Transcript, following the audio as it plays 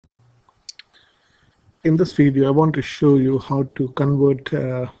In this video, I want to show you how to convert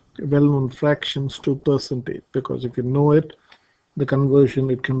well-known fractions to percentage, because if you know it, the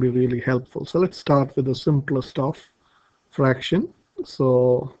conversion, it can be really helpful. So let's start with the simplest of fraction.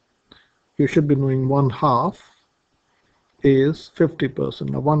 So you should be knowing 1/2 is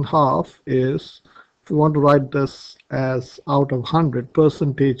 50%. Now 1/2 is, if you want to write this as out of 100,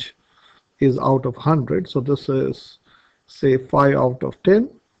 percentage is out of 100. So this is, say, 5 out of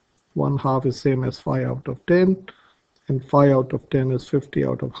 10. 1/2 is same as 5 out of 10, and 5 out of 10 is 50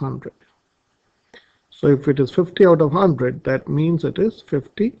 out of 100. So if it is 50 out of 100, that means it is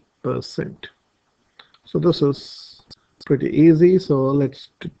 50%. So this is pretty easy. So let's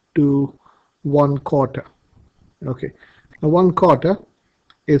do 1/4. Okay, now 1/4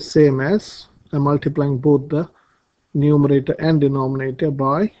 is same as multiplying both the numerator and denominator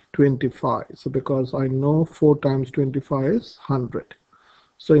by 25. So because I know 4 times 25 is 100.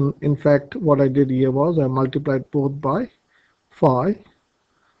 So in fact, what I did here was I multiplied both by 5.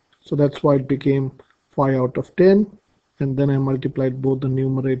 So that's why it became 5 out of 10. And then I multiplied both the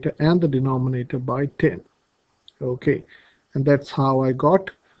numerator and the denominator by 10. Okay. And that's how I got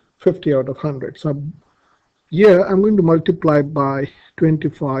 50 out of 100. So here I'm going to multiply by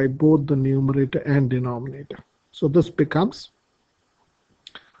 25 both the numerator and denominator. So this becomes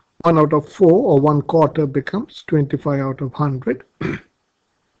 1 out of 4, or 1/4 becomes 25 out of 100.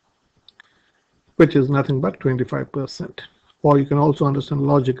 Which is nothing but 25%. Or you can also understand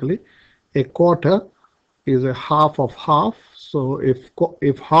logically, a quarter is a half of half. So if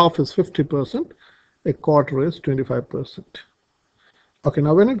half is 50%, a quarter is 25%. Okay,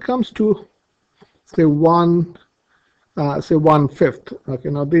 now when it comes to say 1/5. Okay,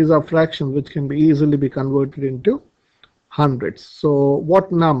 now these are fractions which can be easily be converted into hundreds. So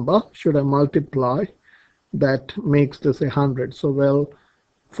what number should I multiply that makes this 100? So well,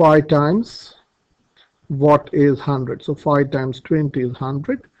 5 times what is 100? So 5 times 20 is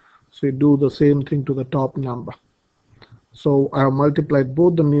 100. So you do the same thing to the top number. So I have multiplied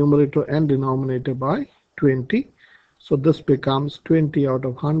both the numerator and denominator by 20. So this becomes 20 out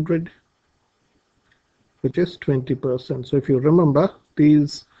of 100, which is 20%. So if you remember,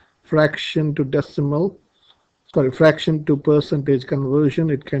 these fraction to percentage conversion,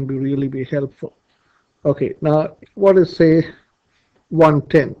 it can be really be helpful. Okay, now what is, say,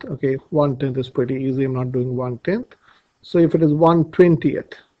 1/10? Okay, 1/10 is pretty easy. I'm not doing 1/10. So if it is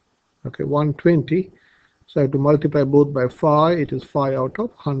 1/20th, okay, 1/20, so I have to multiply both by 5. It is 5 out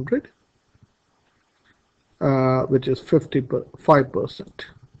of 100, which is 55%,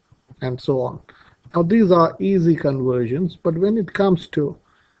 and so on. Now these are easy conversions, but when it comes to,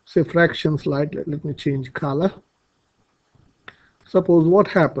 say, fractions like, let me change color. Suppose what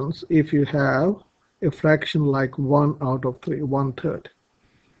happens if you have a fraction like 1 out of 3, 1/3.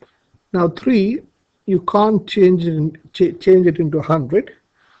 Now 3, you can't change it into 100.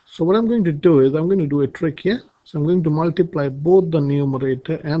 So what I'm going to do is I'm going to do a trick here. So I'm going to multiply both the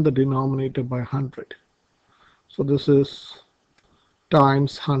numerator and the denominator by 100. So this is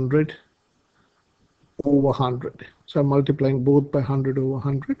times 100 over 100. So I'm multiplying both by 100 over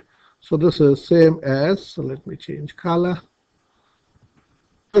 100. So this is same as, so let me change color.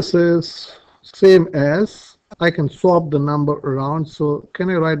 This is same as, I can swap the number around. So can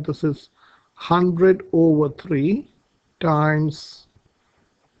I write this as 100 over 3 times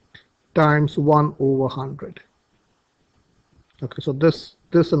 1 over 100. Okay, so this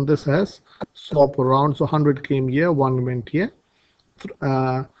and this has swap around. So 100 came here, 1 went here,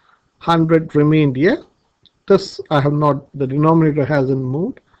 100 remained here. This I have not, the denominator hasn't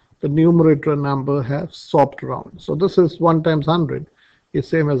moved. The numerator number has swapped around. So this is 1 times 100 is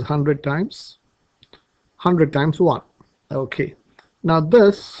same as 100 times 1. Okay, now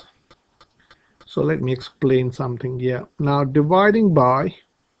this, so let me explain something here. Now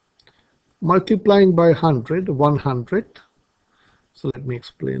multiplying by 100, 100. So let me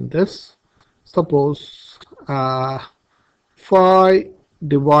explain this. Suppose 5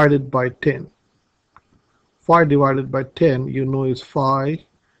 divided by 10. 5 divided by 10, you know, is 5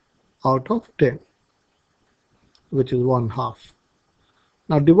 out of 10, which is 1/2.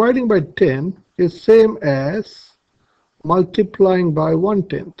 Now dividing by 10 is same as multiplying by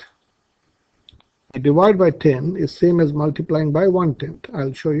 1/10. Divide by 10 is same as multiplying by 1/10.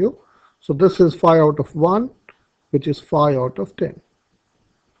 I'll show you. So this is 5 out of 1, which is 5 out of 10,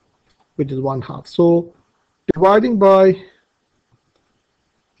 which is 1/2. So dividing by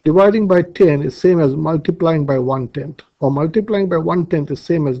 10 is same as multiplying by 1/10, or multiplying by 1/10 is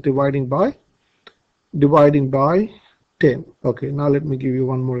same as dividing by 10. Okay, now let me give you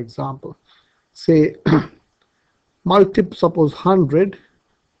one more example. Say suppose 100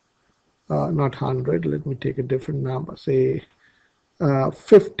 not 100, let me take a different number, say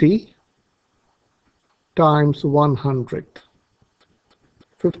 50 times 100.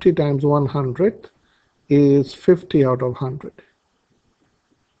 50 times 100 is 50 out of 100.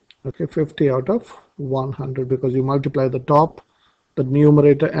 Okay, 50 out of 100, because you multiply the top, the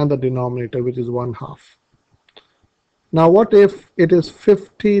numerator and the denominator, which is 1/2. Now what if it is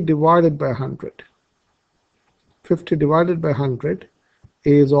 50 divided by 100? 50 divided by 100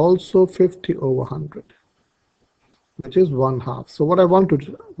 is also 50 over 100, which is 1/2. So what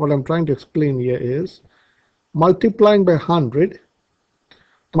I'm trying to explain here is multiplying by 100,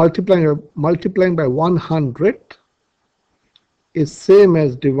 multiplying by 100 is same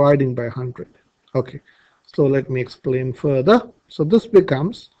as dividing by 100. Okay, so let me explain further. So this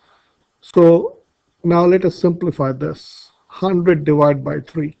becomes, so now let us simplify this. 100 divided by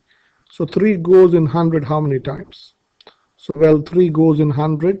 3. So 3 goes in 100 how many times? So well, 3 goes in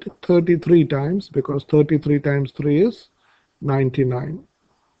 100 33 times, because 33 times 3 is 99.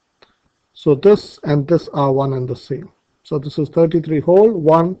 So this and this are one and the same. So this is 33 whole,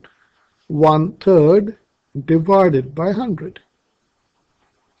 1/3 divided by 100.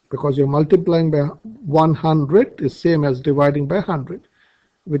 Because you're multiplying by 100 is same as dividing by 100,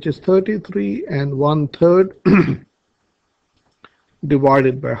 which is 33 and 1/3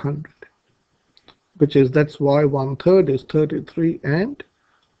 divided by 100, which is, that's why 1/3 is 33 and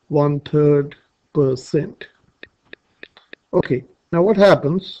 1/3%. Okay, now what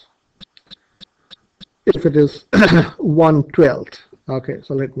happens if it is 1/12? Okay,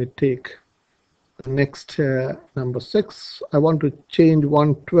 so let me take the next number 6. I want to change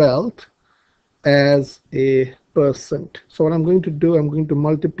 1/12 as a percent. So what I'm going to do, I'm going to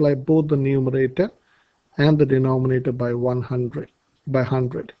multiply both the numerator and the denominator by 100.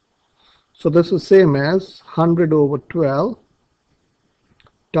 So this is same as 100 over 12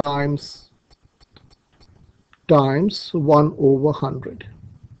 times 1 over 100.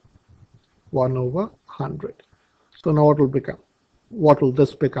 1 over 100. So now what will become? What will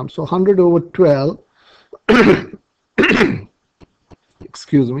this become? So 100 over 12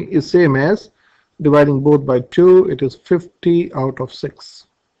 excuse me, is same as dividing both by 2. It is 50 out of 6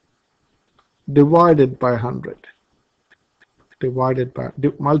 divided by 100.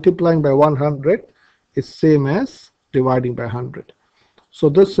 Multiplying by 100 is same as dividing by 100. So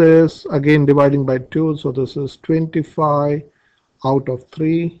this is again dividing by 2. So this is 25 out of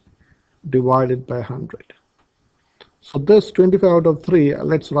 3 divided by 100. So this 25 out of 3,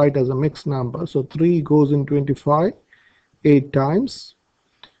 let's write as a mixed number. So 3 goes in 25 8 times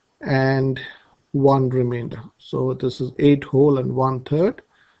and 1 remainder. So this is 8 whole and 1/3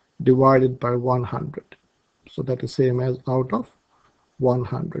 divided by 100. So that is same as out of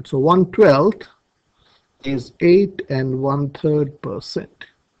 100. So 1/12 is 8 and 1/3%.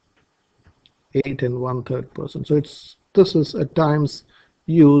 8 and 1/3%. So this is at times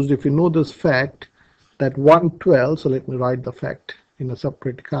used, if you know this fact, that 1/12, so let me write the fact in a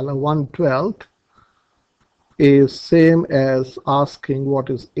separate color. 1/12 is same as asking what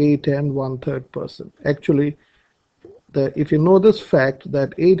is 8 and 1/3%. Actually, if you know this fact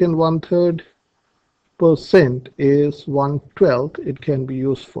that 8 and 1/3% is 1/12, it can be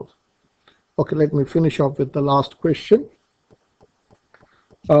useful. Okay, let me finish off with the last question.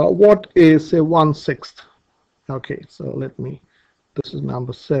 What is a 1/6? Okay, so this is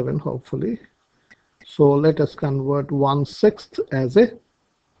number 7, hopefully. So let us convert 1/6 as a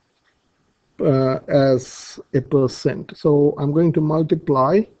percent. So I'm going to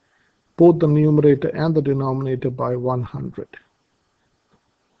multiply both the numerator and the denominator by 100.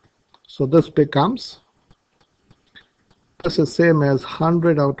 So this becomes, this is same as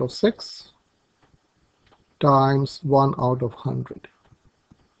 100 out of 6 times 1 out of 100.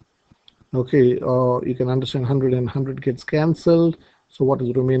 Okay, you can understand 100 and 100 gets cancelled. So what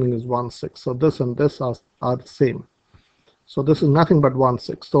is remaining is 1/6. So this and this are the same. So this is nothing but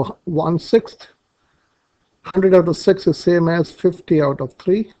 1/6. So 1/6, 100 out of 6 is same as 50 out of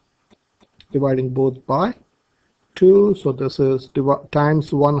 3, dividing both by 2. So this is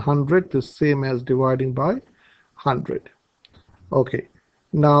times 100 is same as dividing by 100. Okay,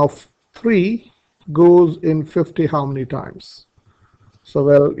 now 3 goes in 50 how many times? So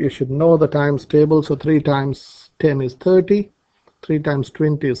well, you should know the times table. So 3 times 10 is 30. 3 times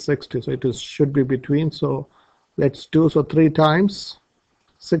 20 is 60. So it should be between. So let's do, so 3 times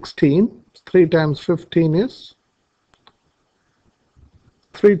 16. 3 times 15 is,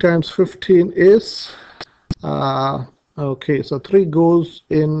 3 times 15 is, okay, so 3 goes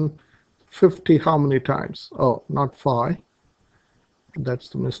in 50 how many times? Oh, not 5. That's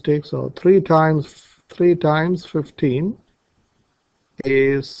the mistake. So 3 times 15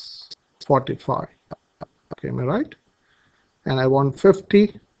 is 45. Okay, am I right? And I want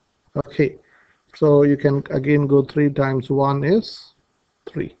 50. Okay, so you can again go 3 times 1 is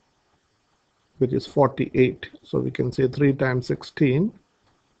 3, which is 48. So we can say 3 times 16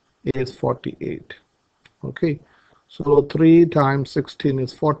 is 48. Okay, so 3 times 16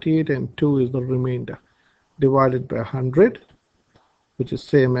 is 48 and 2 is the remainder divided by 100, which is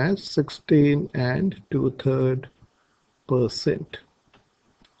same as 16 and 2/3%.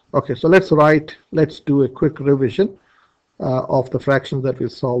 Okay, so let's do a quick revision of the fractions that we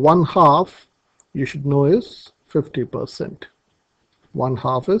saw. 1/2 you should know is 50%.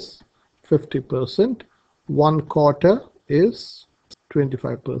 1/2 is 50%. 1/4 is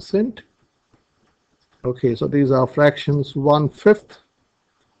 25%. Okay, so these are fractions. 1/5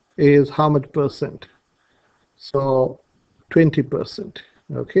 is how much percent? So 20%.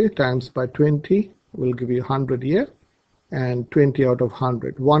 Okay, times by 20 will give you 100 here, and 20 out of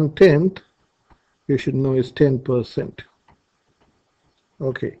 100. 1/10 you should know is 10%.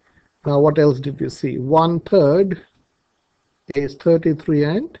 Okay, now what else did we see? 1/3 is 33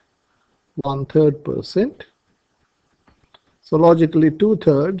 and 1/3%. So logically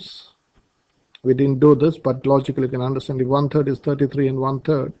 2/3, we didn't do this, but logically you can understand if 1/3 is 33 and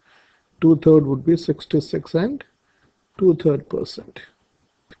 1/3, 2/3 would be 66 and 2/3%.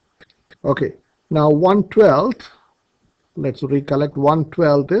 Okay, now 1/12, let's recollect.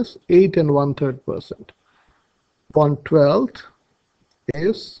 1/12 is 8 and 1/3%. 1/12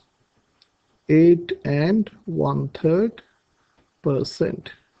 is 8 and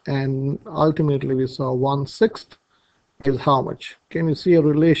 1/3%, and ultimately we saw 1/6 is how much? Can you see a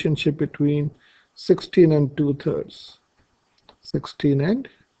relationship between 16 and 2/3? 16 and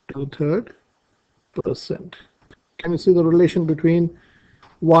 2/3%. Can you see the relation between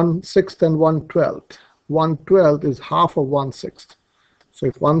 1/6 and 1/12? 1/12 is half of 1/6. So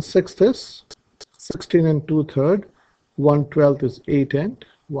if 1/6 is 16 and 2/3, 1/12 is 8 and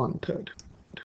 1/3.